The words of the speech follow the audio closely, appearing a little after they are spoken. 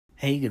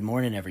Hey, good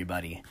morning,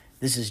 everybody.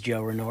 This is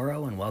Joe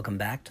Renoro, and welcome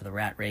back to the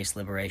Rat Race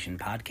Liberation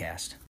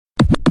Podcast.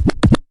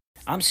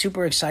 I'm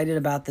super excited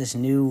about this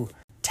new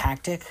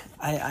tactic,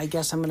 I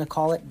guess I'm going to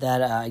call it,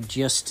 that I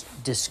just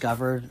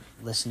discovered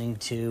listening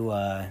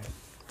to,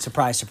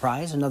 surprise,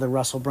 surprise, another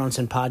Russell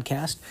Brunson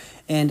podcast.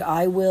 And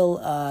I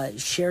will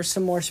share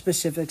some more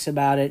specifics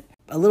about it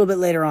a little bit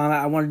later on.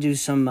 I want to do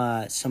some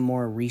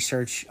more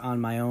research on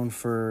my own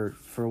for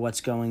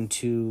what's going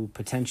to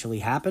potentially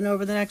happen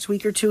over the next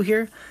week or two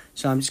here.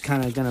 So I'm just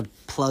kind of going to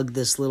plug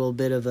this little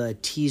bit of a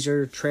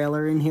teaser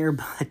trailer in here.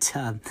 But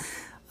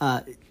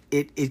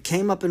it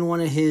came up in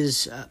one of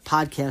his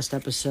podcast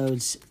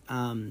episodes.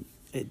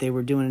 They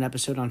were doing an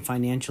episode on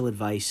financial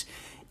advice.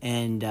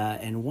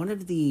 And one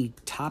of the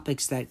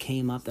topics that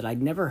came up that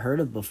I'd never heard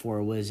of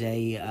before was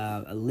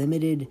a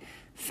limited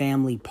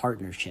family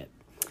partnership.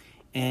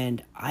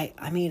 And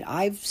I mean,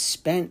 I've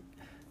spent,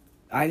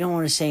 I don't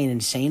want to say an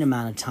insane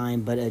amount of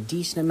time, but a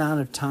decent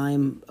amount of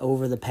time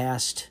over the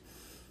past,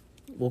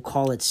 we'll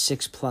call it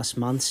 6+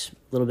 months, a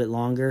little bit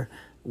longer,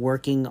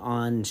 working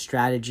on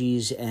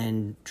strategies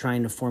and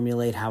trying to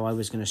formulate how I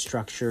was going to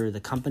structure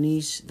the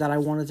companies that I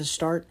wanted to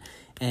start.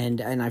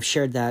 And I've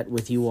shared that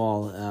with you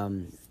all.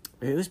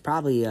 It was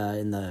probably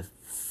in the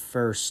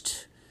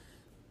first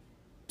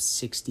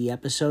 60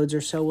 episodes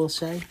or so, we'll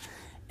say.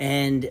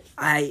 And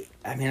I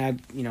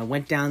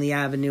went down the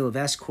avenue of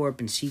S Corp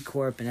and C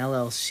Corp and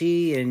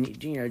LLC,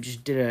 and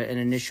just did an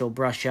initial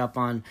brush up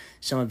on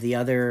some of the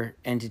other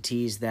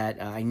entities that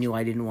I knew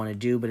I didn't want to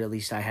do, but at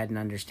least I had an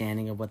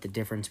understanding of what the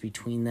difference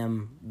between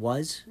them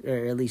was,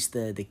 or at least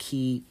the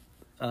key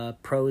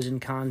pros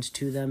and cons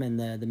to them and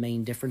the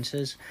main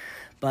differences.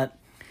 But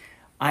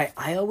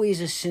I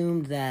always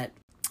assumed that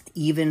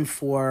even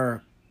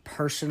for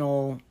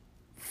personal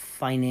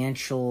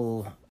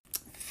financial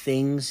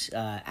things,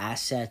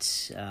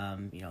 assets,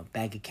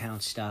 bank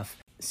account stuff,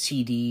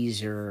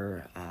 CDs,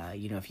 or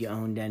if you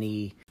owned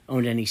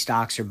any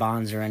stocks or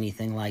bonds or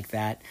anything like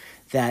that,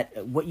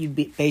 that what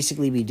you'd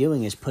basically be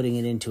doing is putting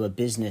it into a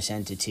business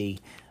entity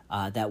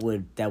that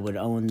would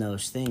own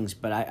those things.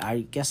 But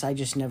I guess I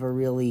just never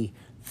really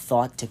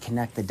thought to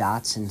connect the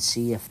dots and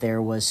see if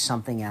there was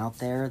something out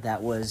there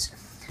that was,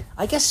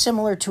 I guess,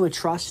 similar to a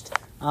trust.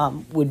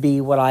 Would be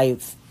what I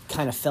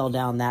kind of fell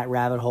down that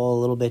rabbit hole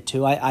a little bit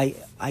too. I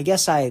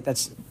guess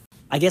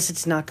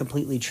it's not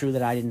completely true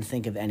that I didn't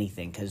think of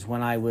anything, because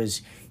when I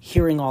was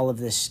hearing all of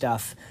this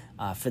stuff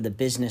for the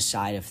business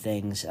side of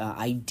things,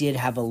 I did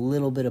have a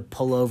little bit of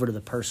pull over to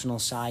the personal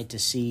side to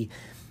see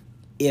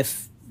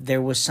if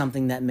there was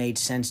something that made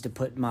sense to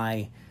put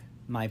my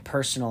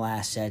personal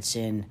assets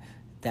in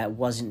that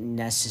wasn't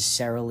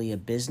necessarily a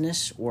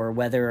business, or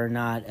whether or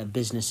not a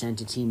business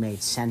entity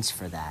made sense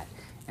for that.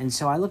 And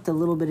so I looked a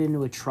little bit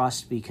into a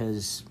trust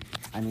because,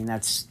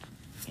 that's,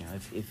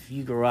 if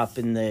you grew up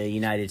in the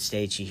United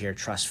States, you hear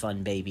trust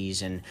fund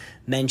babies and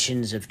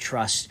mentions of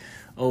trust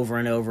over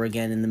and over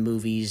again in the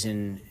movies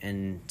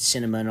and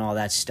cinema and all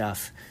that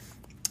stuff,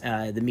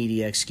 the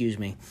media, excuse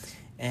me.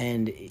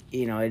 And,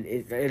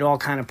 it all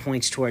kind of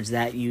points towards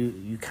that.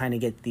 You kind of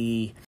get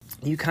the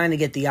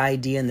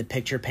idea and the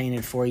picture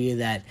painted for you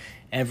that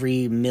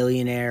every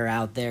millionaire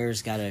out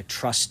there's got a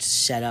trust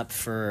set up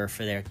for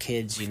their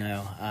kids,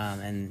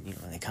 and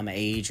they come of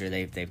age, or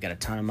they've got a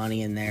ton of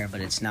money in there,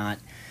 but it's not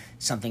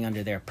something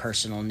under their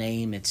personal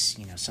name. It's,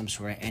 some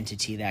sort of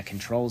entity that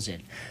controls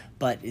it.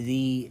 But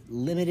the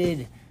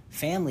limited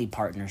family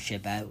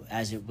partnership,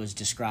 as it was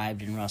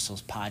described in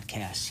Russell's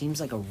podcast,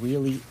 seems like a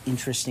really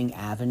interesting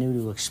avenue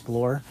to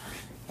explore.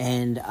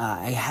 And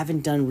I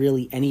haven't done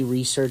really any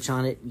research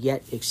on it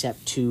yet,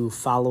 except to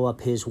follow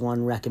up his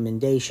one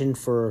recommendation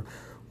for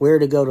where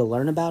to go to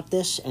learn about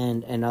this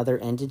and other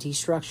entity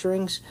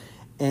structurings.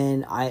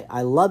 And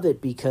I love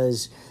it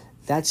because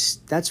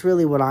that's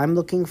really what I'm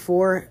looking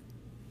for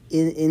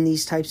in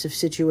these types of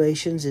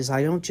situations. Is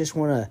I don't just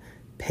want to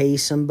pay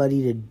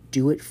somebody to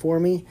do it for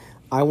me.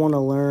 I want to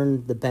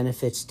learn the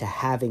benefits to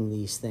having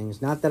these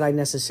things. Not that I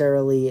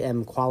necessarily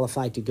am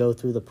qualified to go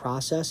through the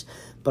process,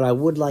 but I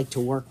would like to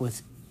work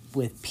with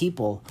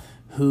people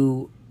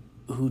who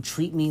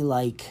treat me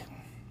like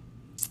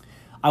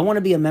I want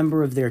to be a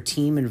member of their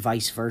team, and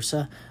vice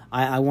versa.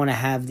 I want to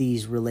have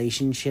these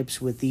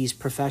relationships with these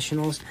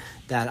professionals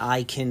that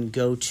I can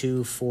go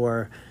to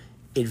for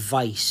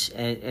advice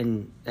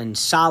and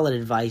solid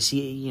advice,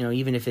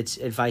 even if it's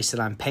advice that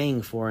I'm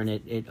paying for, and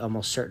it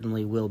almost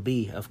certainly will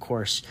be, of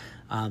course,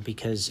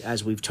 because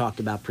as we've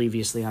talked about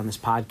previously on this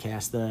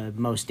podcast, the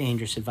most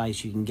dangerous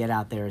advice you can get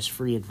out there is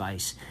free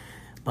advice.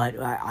 But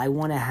I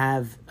want to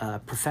have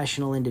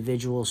professional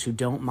individuals who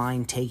don't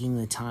mind taking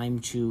the time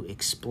to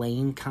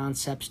explain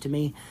concepts to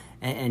me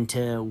and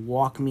to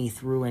walk me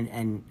through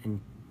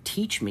and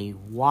teach me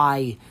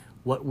why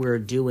what we're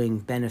doing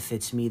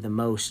benefits me the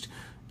most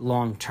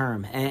long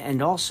term.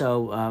 And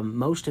also,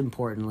 most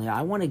importantly,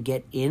 I want to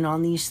get in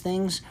on these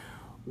things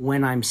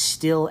when I'm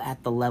still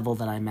at the level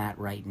that I'm at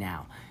right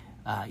now.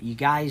 You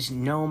guys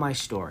know my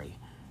story.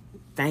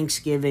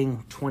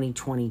 Thanksgiving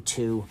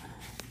 2022.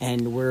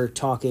 And we're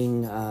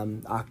talking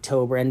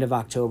end of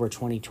October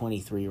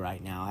 2023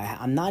 right now.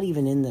 I'm not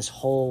even in this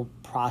whole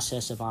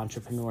process of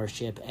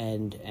entrepreneurship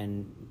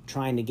and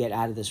trying to get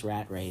out of this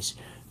rat race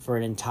for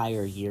an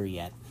entire year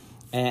yet.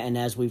 And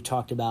as we've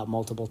talked about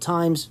multiple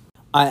times,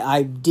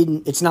 I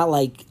didn't, it's not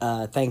like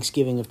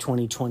Thanksgiving of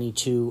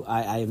 2022,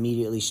 I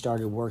immediately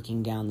started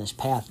working down this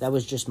path. That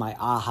was just my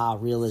aha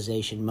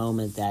realization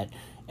moment that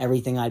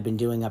everything I'd been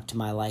doing up to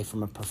my life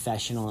from a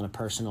professional and a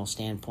personal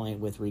standpoint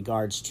with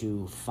regards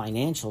to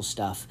financial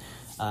stuff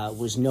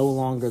was no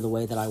longer the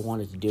way that I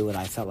wanted to do it.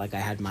 I felt like I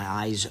had my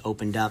eyes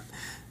opened up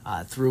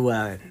through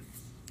an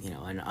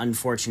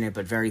unfortunate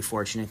but very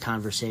fortunate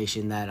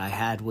conversation that I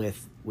had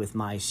with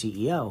my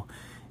CEO.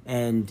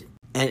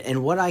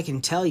 And what I can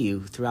tell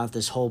you throughout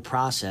this whole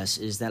process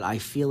is that I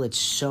feel it's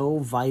so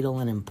vital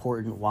and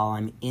important while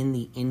I'm in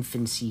the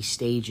infancy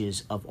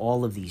stages of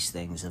all of these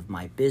things, of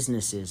my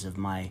businesses, of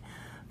my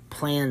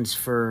plans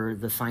for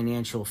the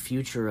financial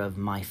future of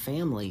my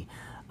family,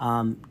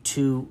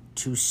 to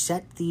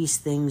set these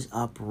things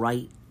up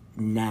right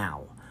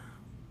now.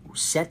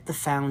 Set the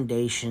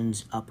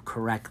foundations up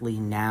correctly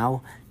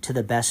now to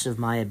the best of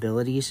my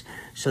abilities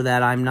so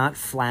that I'm not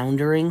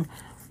floundering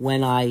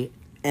when I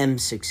am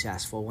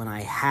successful, when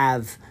I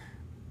have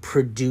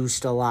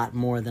produced a lot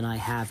more than I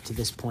have to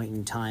this point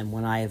in time,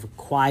 when I have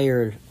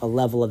acquired a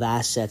level of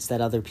assets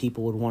that other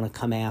people would want to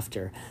come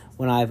after,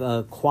 when I've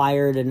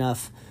acquired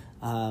enough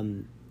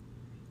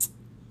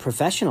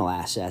professional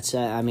assets.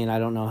 I mean, I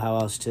don't know how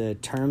else to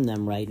term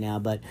them right now,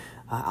 but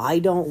I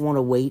don't want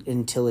to wait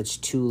until it's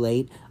too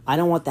late. I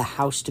don't want the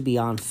house to be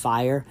on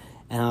fire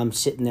and I'm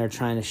sitting there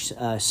trying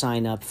to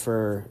sign up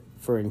for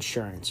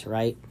insurance,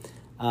 right?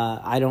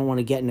 I don't want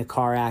to get in a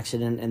car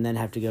accident and then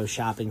have to go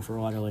shopping for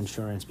auto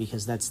insurance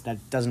because that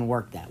doesn't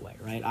work that way,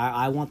 right?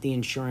 I want the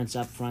insurance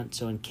up front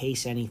so in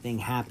case anything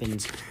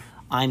happens,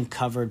 I'm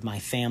covered, my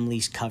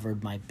family's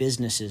covered, my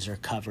businesses are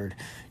covered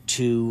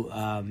to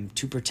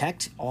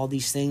protect all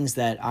these things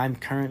that I'm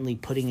currently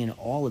putting in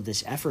all of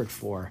this effort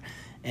for.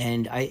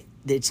 And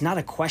it's not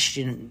a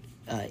question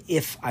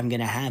if I'm going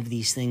to have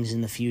these things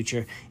in the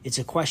future. It's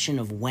a question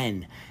of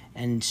when.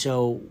 And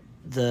so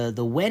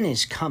the when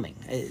is coming.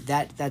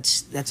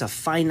 That's a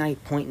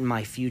finite point in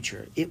my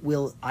future.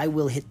 I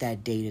will hit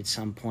that date at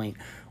some point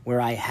where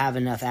I have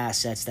enough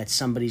assets that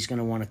somebody's going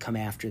to want to come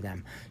after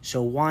them.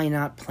 So why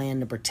not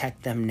plan to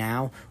protect them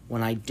now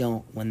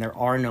when there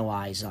are no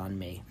eyes on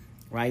me,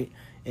 right?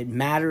 It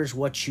matters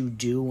what you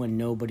do when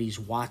nobody's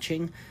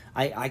watching.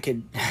 I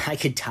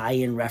could tie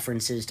in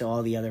references to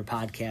all the other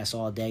podcasts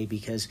all day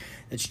because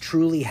it's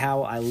truly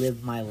how I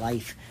live my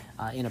life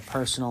in a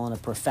personal and a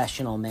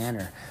professional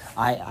manner.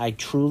 I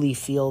truly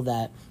feel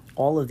that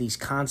all of these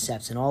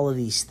concepts and all of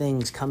these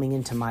things coming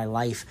into my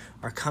life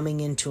are coming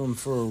into them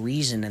for a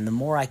reason. And the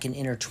more I can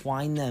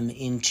intertwine them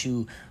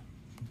into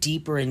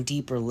deeper and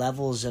deeper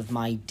levels of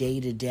my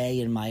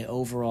day-to-day and my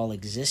overall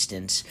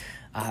existence,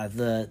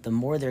 the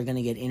more they're going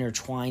to get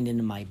intertwined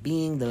into my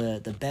being,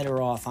 the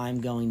better off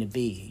I'm going to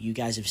be. You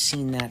guys have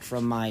seen that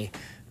from my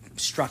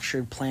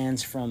structured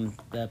plans from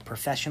the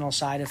professional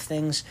side of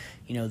things.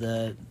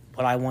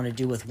 What I want to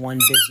do with one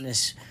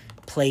business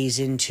plays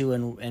into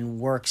and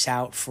works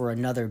out for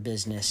another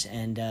business,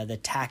 and the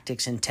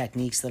tactics and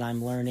techniques that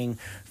I'm learning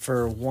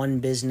for one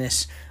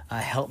business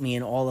help me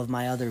in all of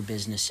my other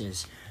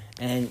businesses,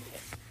 and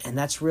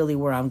that's really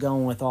where I'm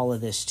going with all of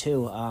this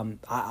too.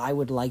 I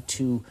would like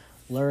to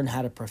learn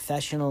how to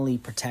professionally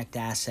protect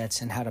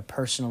assets and how to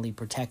personally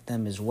protect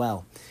them as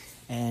well,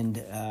 and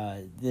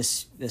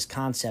this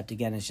concept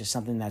again is just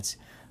something that's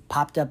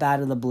popped up out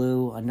of the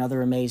blue.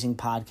 Another amazing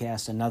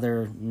podcast,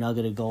 another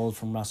nugget of gold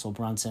from Russell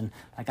Brunson.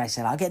 Like I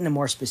said, I'll get into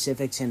more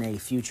specifics in a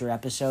future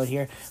episode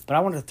here, but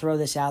I wanted to throw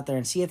this out there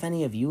and see if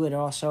any of you had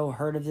also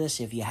heard of this.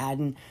 If you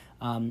hadn't,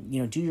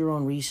 do your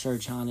own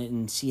research on it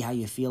and see how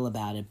you feel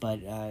about it. But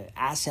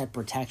asset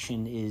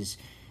protection is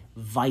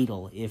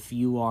vital. If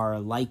you are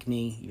like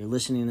me, you're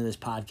listening to this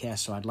podcast,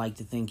 so I'd like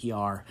to think you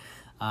are.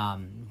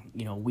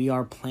 We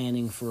are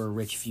planning for a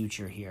rich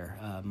future here.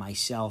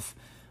 Myself,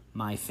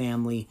 my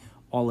family,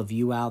 all of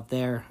you out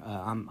there.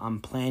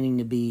 I'm planning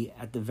to be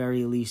at the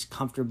very least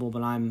comfortable,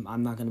 but I'm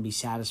not going to be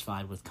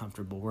satisfied with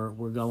comfortable.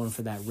 We're going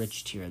for that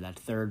rich tier, that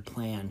third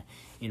plan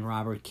in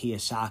Robert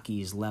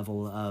Kiyosaki's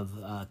level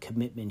of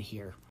commitment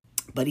here.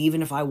 But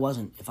even if I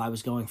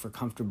was going for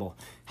comfortable,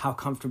 how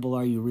comfortable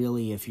are you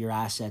really if your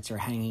assets are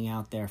hanging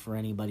out there for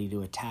anybody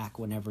to attack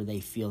whenever they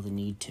feel the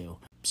need to?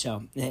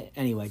 So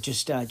anyway,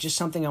 just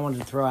something I wanted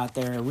to throw out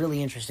there, a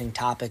really interesting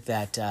topic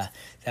that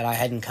I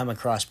hadn't come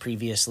across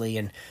previously,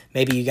 and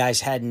maybe you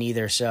guys hadn't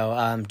either.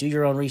 So do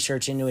your own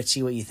research into it,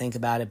 see what you think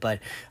about it. But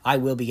I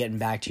will be getting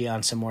back to you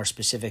on some more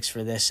specifics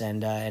for this,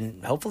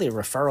 and hopefully a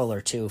referral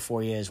or two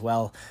for you as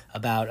well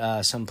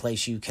about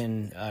someplace you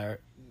can or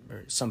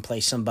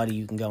somebody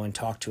you can go and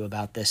talk to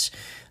about this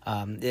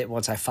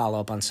once I follow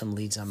up on some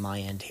leads on my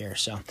end here.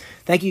 So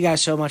thank you guys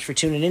so much for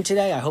tuning in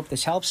today. I hope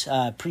this helps.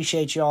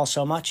 Appreciate you all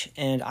so much,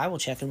 and I will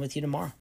check in with you tomorrow.